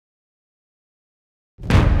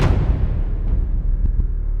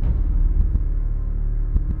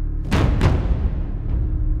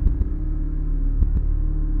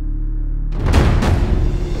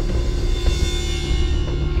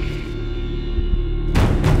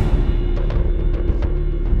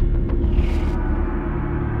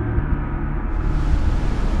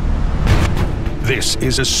This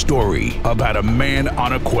is a story about a man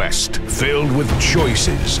on a quest filled with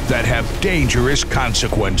choices that have dangerous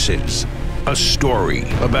consequences. A story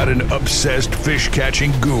about an obsessed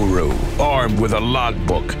fish-catching guru armed with a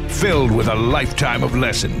logbook filled with a lifetime of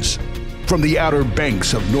lessons. From the Outer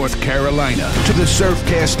Banks of North Carolina to the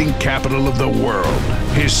surf-casting capital of the world,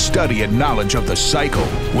 his study and knowledge of the cycle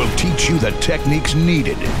will teach you the techniques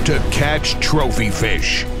needed to catch trophy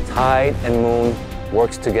fish. Tide and moon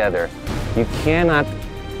works together. You cannot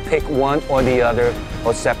pick one or the other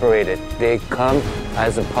or separate it. They come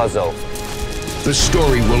as a puzzle. The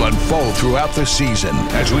story will unfold throughout the season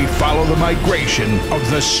as we follow the migration of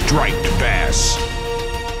the striped bass.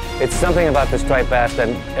 It's something about the striped bass that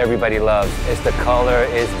everybody loves. It's the color,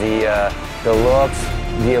 it's the looks,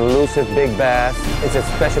 the elusive big bass. It's a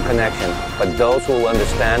special connection. But those who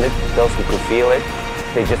understand it, those who can feel it,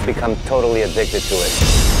 they just become totally addicted to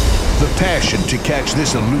it. The passion to catch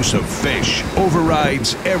this elusive fish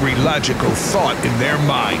overrides every logical thought in their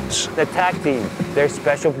minds. The tag team, they're a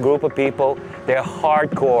special group of people. They're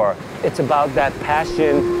hardcore. It's about that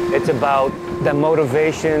passion. It's about the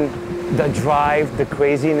motivation, the drive, the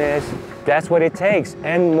craziness. That's what it takes.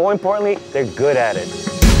 And more importantly, they're good at it.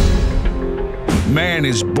 Man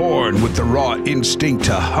is born with the raw instinct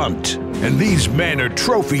to hunt. And these men are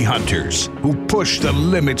trophy hunters who push the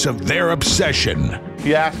limits of their obsession. If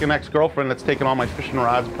you ask an ex-girlfriend that's taken all my fishing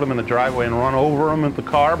rods, put them in the driveway and run over them in the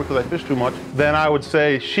car because I fish too much, then I would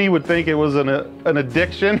say she would think it was an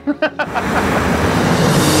addiction.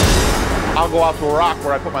 I'll go out to a rock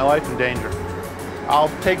where I put my life in danger.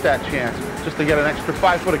 I'll take that chance just to get an extra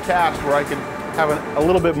 5 foot of cast where I can have a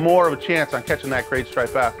little bit more of a chance on catching that great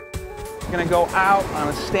striped bass. You're gonna go out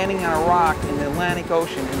standing on a rock in the Atlantic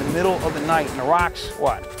Ocean in the middle of the night, and the rock's,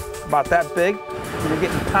 what, about that big? And you're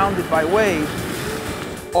getting pounded by waves,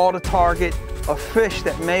 all to target a fish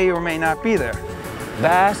that may or may not be there.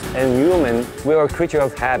 Bass and human, we're a creature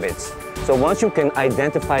of habits. So once you can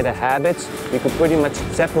identify the habits, you can pretty much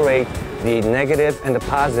separate the negative and the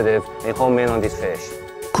positive and home in on these fish.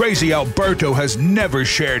 Crazy Alberto has never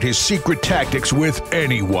shared his secret tactics with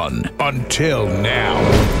anyone until now.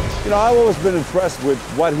 You know, I've always been impressed with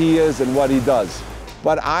what he is and what he does,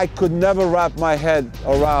 but I could never wrap my head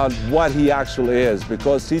around what he actually is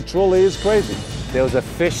because he truly is crazy. There was a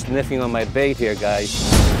fish sniffing on my bait here, guys.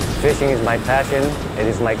 Fishing is my passion, it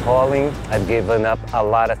is my calling. I've given up a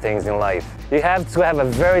lot of things in life. You have to have a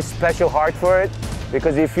very special heart for it,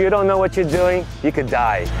 because if you don't know what you're doing, you could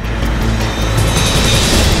die.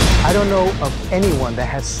 I don't know of anyone that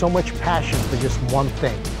has so much passion for just one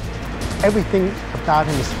thing. Everything about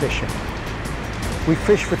him is fishing. We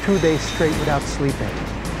fished for 2 days straight without sleeping.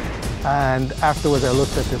 And afterwards I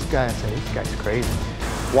looked at this guy and said, this guy's crazy.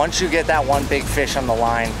 Once you get that one big fish on the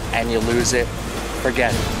line and you lose it,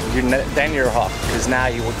 forget it. Then you're hooked, because now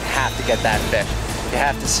you have to get that fish. You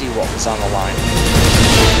have to see what was on the line.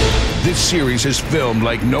 This series is filmed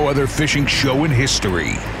like no other fishing show in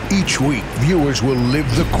history. Each week, viewers will live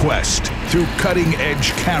the quest through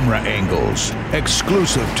cutting-edge camera angles,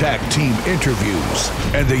 exclusive tag team interviews,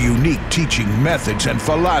 and the unique teaching methods and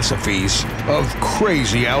philosophies of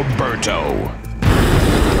Crazy Alberto.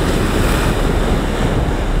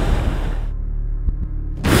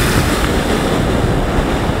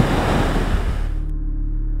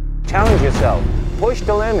 Challenge yourself, push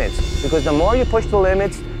the limits, because the more you push the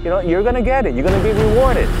limits, you're gonna get it, you're gonna be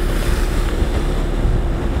rewarded.